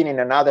working in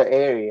another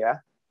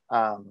area,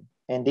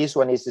 and this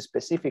one is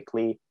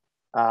specifically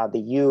the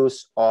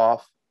use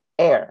of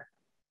air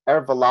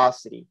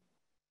velocity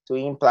to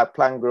impact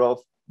plant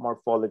growth,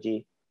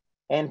 morphology,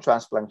 and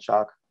transplant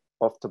shock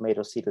of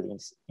tomato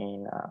seedlings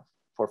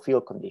for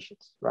field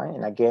conditions, right?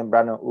 And again,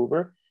 Brandon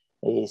Uber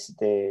is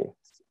the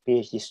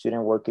PhD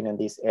student working in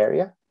this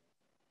area.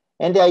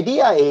 And the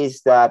idea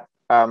is that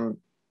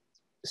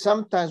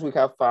sometimes we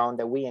have found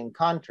that we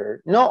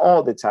encounter, not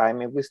all the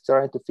time, and we're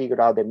starting to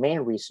figure out the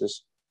main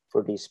reasons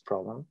for this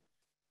problem,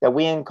 that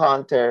we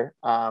encounter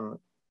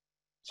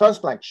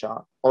transplant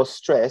shock or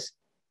stress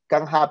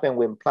can happen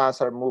when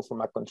plants are moved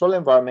from a controlled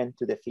environment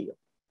to the field.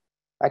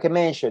 Like I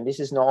mentioned, this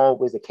is not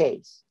always the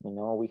case. You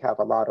know, we have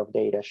a lot of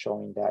data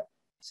showing that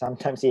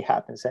sometimes it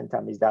happens,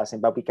 sometimes it doesn't,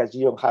 but because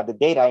you don't have the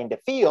data in the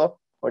field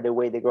or the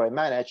way they grow and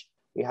manage,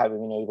 we haven't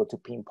been able to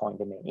pinpoint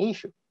the main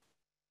issue.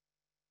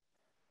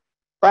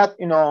 But,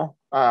 you know,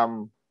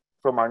 from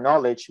our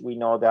knowledge, we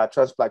know that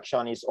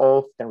transplaction is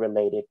often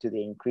related to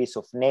the increase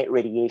of net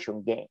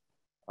radiation gain,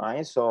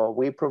 right? So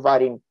we're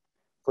providing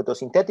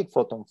photosynthetic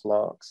photon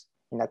flux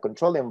in a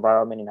controlled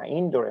environment, in an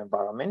indoor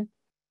environment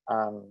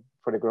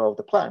for the growth of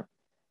the plant.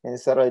 And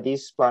so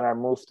these plants are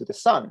moved to the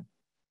sun.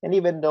 And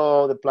even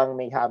though the plant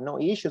may have no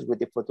issues with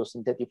the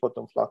photosynthetic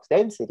photon flux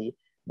density,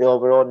 the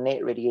overall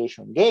net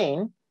radiation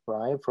gain,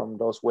 right, from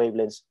those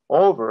wavelengths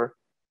over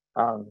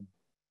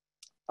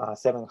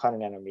 700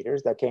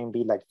 nanometers, that can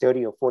be like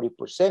 30 or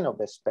 40% of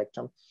the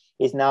spectrum,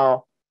 is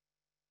now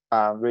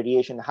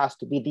radiation that has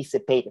to be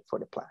dissipated for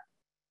the plant,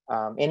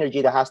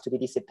 energy that has to be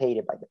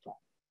dissipated by the plant,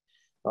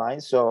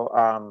 right? So,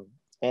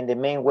 and the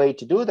main way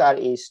to do that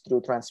is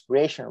through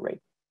transpiration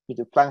rate. If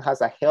the plant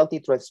has a healthy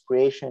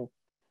transpiration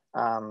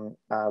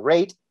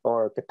rate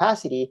or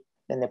capacity,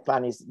 then the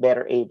plant is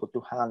better able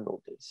to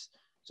handle this.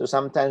 So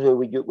sometimes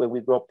when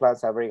we grow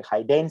plants at very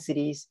high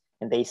densities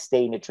and they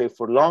stay in the tray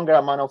for longer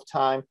amount of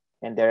time,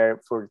 and they're,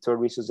 for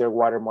reasons, they're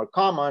water more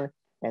common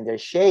and they're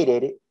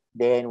shaded,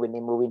 then when they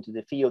move into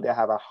the field, they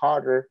have a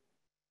harder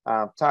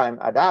time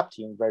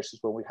adapting versus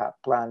when we have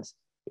plants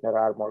that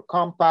are more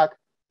compact,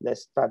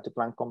 less plant to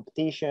plant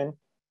competition,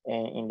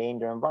 and in the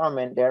indoor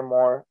environment, they're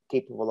more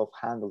capable of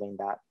handling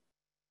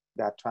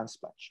that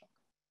transplant shock.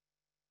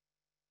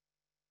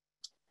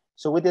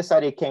 So we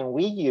decided, can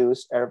we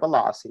use air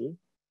velocity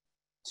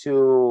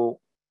to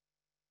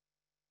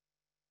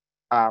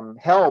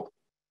help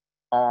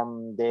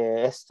on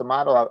the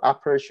estimated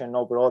operation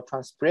overall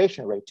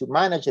transpiration rate, to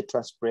manage the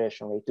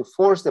transpiration rate, to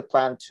force the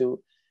plant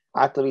to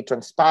actively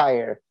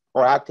transpire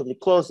or actively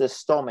close the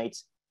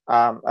stomates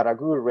at a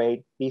good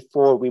rate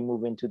before we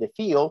move into the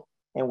field.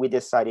 And we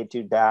decided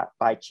to do that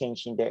by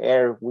changing the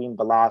air wind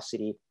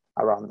velocity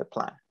around the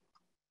plant.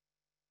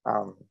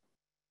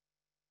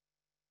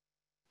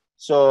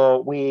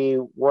 So we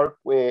work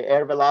with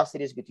air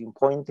velocities between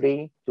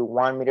 0.3 to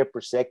 1 meter per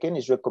second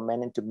is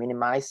recommended to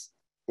minimize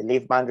the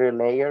leaf boundary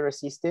layer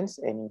resistance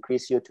and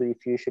increase CO2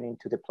 diffusion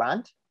into the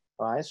plant,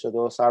 right? So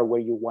those are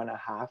where you want to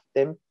have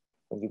them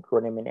when you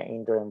grow them in an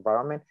indoor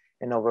environment,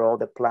 and overall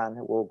the plant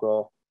will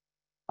grow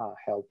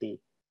healthy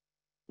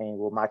and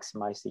will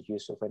maximize the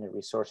use of any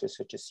resources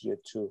such as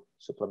CO2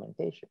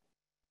 supplementation.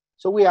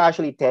 So we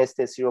actually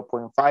tested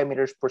 0.5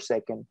 meters per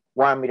second,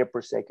 1 meter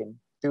per second,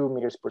 2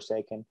 meters per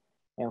second,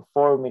 and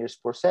 4 meters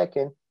per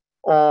second,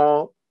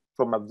 all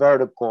from a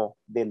vertical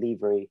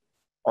delivery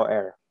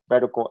or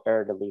vertical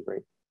air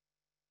delivery.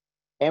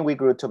 And we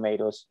grew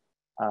tomatoes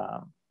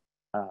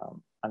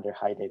under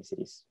high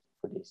densities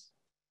for this.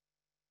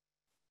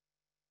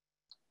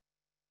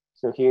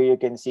 So here you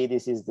can see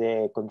this is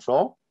the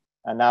control.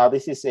 And now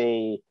this is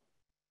a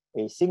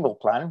single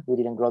plant. We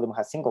didn't grow them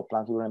as single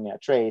plants, we were in a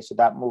tray. So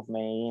that moved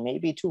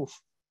maybe too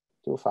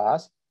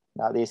fast.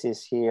 Now this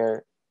is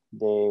here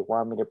the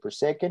 1 meter per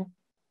second.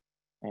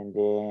 And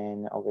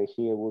then over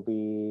here will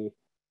be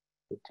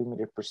the 2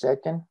 meters per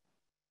second.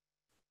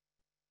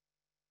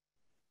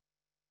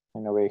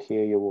 And over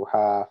here you will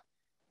have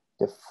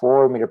the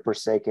 4 meters per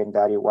second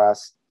that it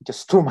was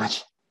just too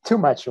much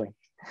wind.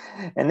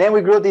 And then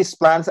we grew these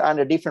plants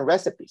under different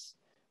recipes.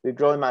 We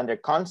grow them under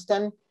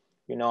constant,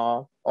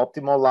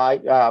 optimal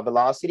light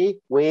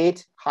velocity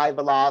with high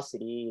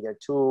velocity, either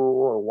 2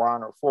 or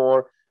 1 or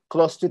 4,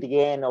 close to the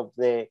end of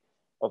the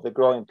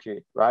growing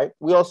period, right?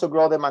 We also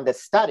grow them under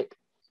static,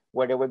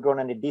 where they were grown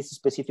under these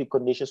specific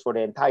conditions for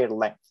the entire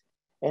length.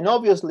 And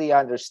obviously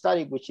under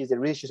static, which is the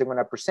research I'm going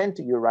to present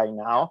to you right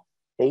now,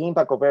 the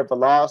impact of air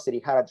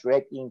velocity had a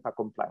direct impact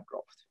on plant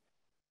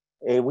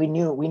growth. We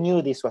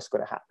knew this was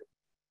going to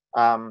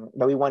happen,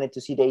 but we wanted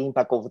to see the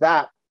impact of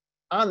that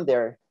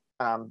under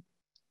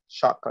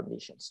shock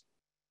conditions.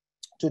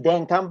 To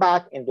then come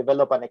back and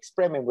develop an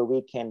experiment where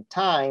we can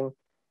time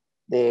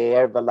the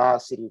air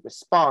velocity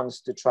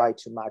response to try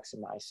to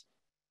maximize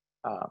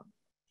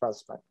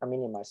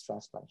minimize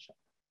transplant shock.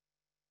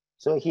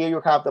 So here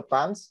you have the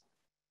plants.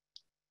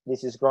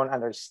 This is grown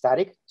under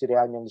static. Today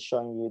I'm going to be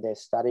showing you the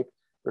static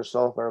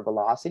result of air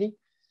velocity.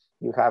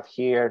 You have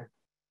here,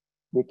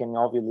 you can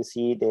obviously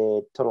see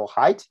the total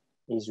height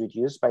is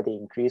reduced by the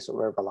increase of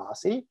air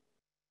velocity.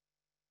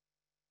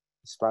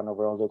 This plant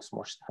overall looks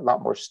a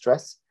lot more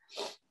stressed.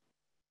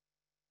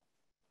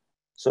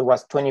 So it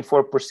was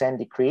 24%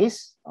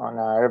 decrease on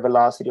air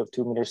velocity of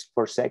 2 meters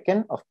per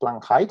second of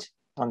plant height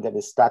under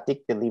the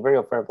static delivery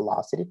of air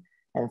velocity,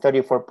 and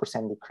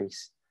 34%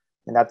 decrease.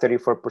 And that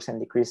 34%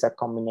 decrease is a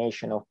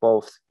combination of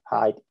both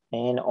height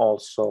and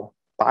also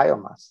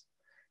biomass.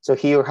 So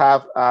here you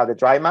have the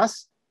dry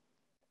mass.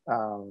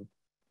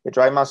 The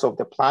dry mass of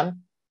the plant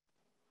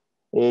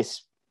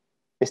is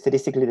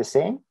statistically the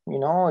same.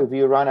 If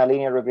you run a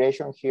linear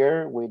regression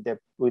here with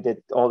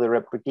all the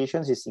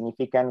repetitions, is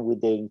significant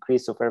with the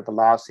increase of air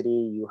velocity.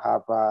 You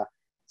have a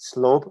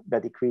slope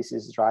that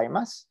decreases dry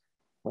mass.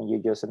 When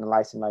you just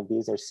analyze them like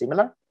this, they're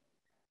similar.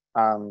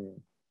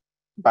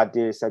 But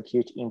there's a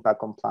huge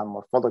impact on plant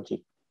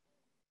morphology.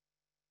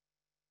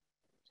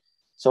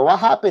 So what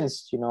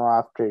happens,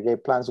 after the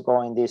plants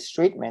go in this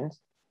treatment,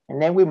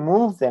 and then we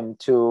move them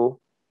to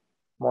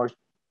more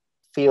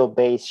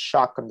field-based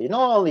shock conditions,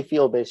 not only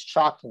field-based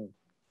shocking,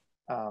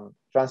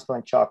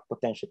 transplant shock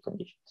potential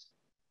conditions.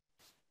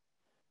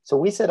 So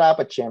we set up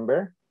a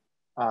chamber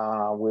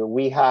where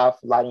we have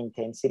light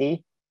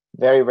intensity,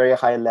 very, very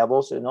high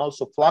levels, and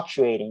also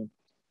fluctuating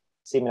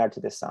similar to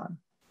the sun.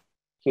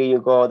 Here you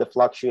go, the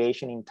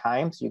fluctuation in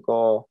times, you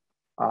go,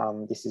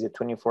 this is a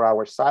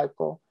 24-hour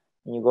cycle,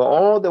 and you go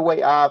all the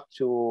way up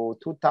to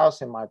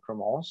 2000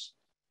 micromoles,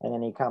 and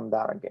then you come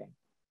down again,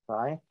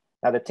 right?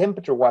 Now the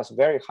temperature was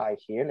very high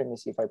here. Let me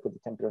see if I put the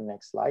temperature on the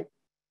next slide.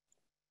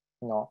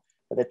 But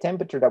the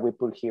temperature that we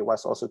put here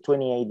was also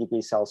 28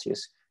 degrees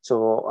Celsius.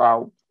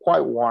 So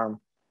quite warm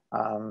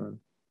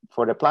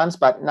for the plants,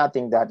 but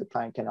nothing that the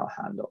plant cannot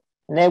handle.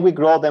 And then we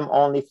grow them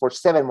only for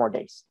 7 more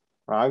days,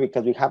 right?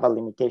 Because we have a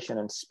limitation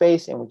on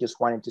space and we just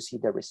wanted to see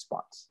the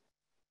response.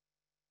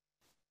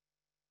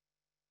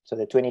 So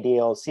the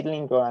 20-day-old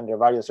seedling grown under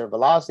various air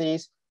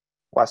velocities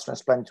was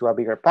transplanted to a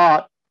bigger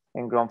pot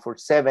and grown for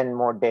 7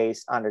 more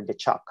days under the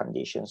shock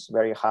conditions,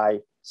 very high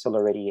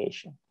solar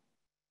radiation.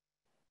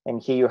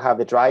 And here you have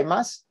the dry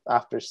mass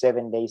after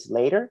 7 days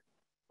later.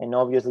 And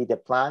obviously the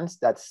plants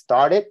that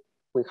started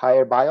with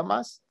higher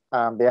biomass,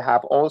 they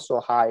have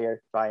also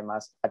higher dry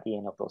mass at the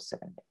end of those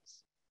 7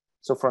 days.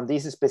 So from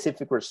this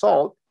specific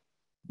result,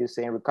 you're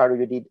saying, Ricardo,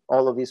 you did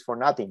all of this for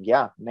nothing.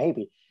 Yeah,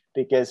 maybe.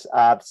 Because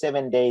at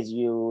 7 days,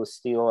 you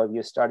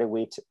started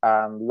with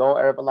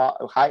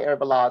high air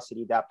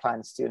velocity, that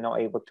plant's still not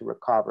able to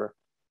recover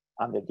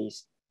under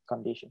these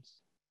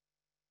conditions.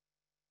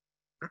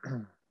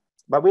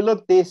 But we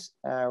look this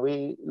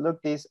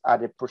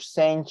at a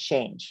percent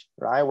change,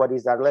 right? What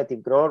is the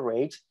relative growth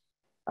rate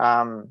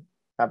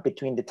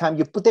between the time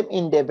you put them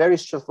in the very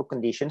stressful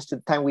conditions to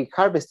the time we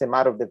harvest them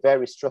out of the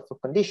very stressful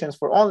conditions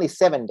for only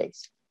 7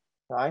 days,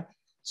 right?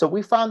 So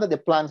we found that the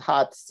plant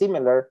had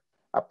similar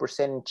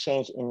percent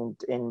change in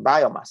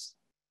biomass,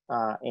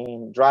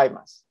 in dry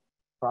mass,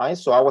 right?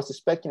 So I was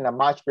expecting a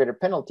much greater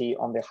penalty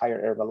on the higher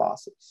air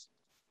velocities.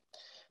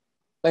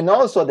 And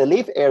also the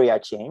leaf area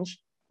change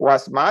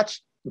was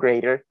much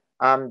greater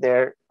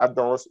there at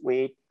those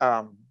with,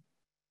 I'm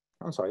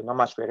sorry, not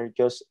much greater,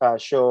 just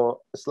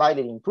show a slight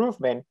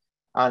improvement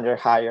under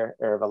higher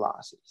air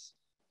velocities.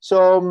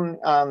 So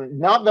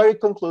not very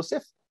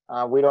conclusive.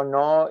 We don't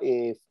know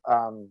if,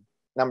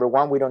 number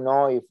one, we don't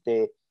know if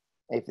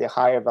the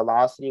higher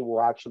velocity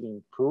will actually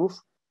improve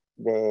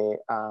the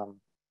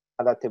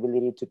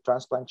adaptability to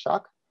transplant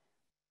shock.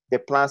 the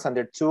plants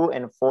under 2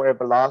 and 4 air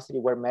velocity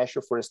were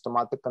measured for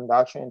stomatic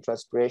conduction and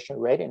transpiration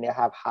rate, and they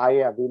have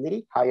higher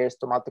ability, higher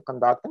stomatic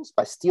conductance,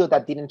 but still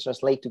that didn't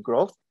translate to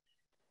growth.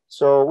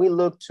 So we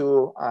look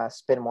to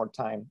spend more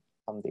time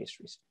on this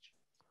research.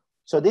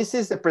 So this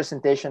is the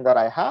presentation that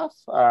I have.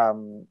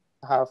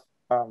 A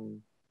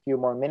few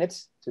more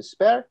minutes to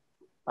spare,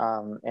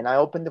 and I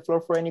open the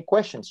floor for any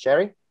questions.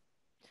 Sherry?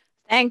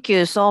 Thank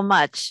you so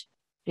much,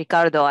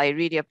 Ricardo. I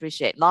really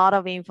appreciate a lot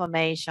of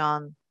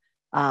information,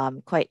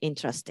 quite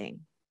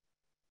interesting.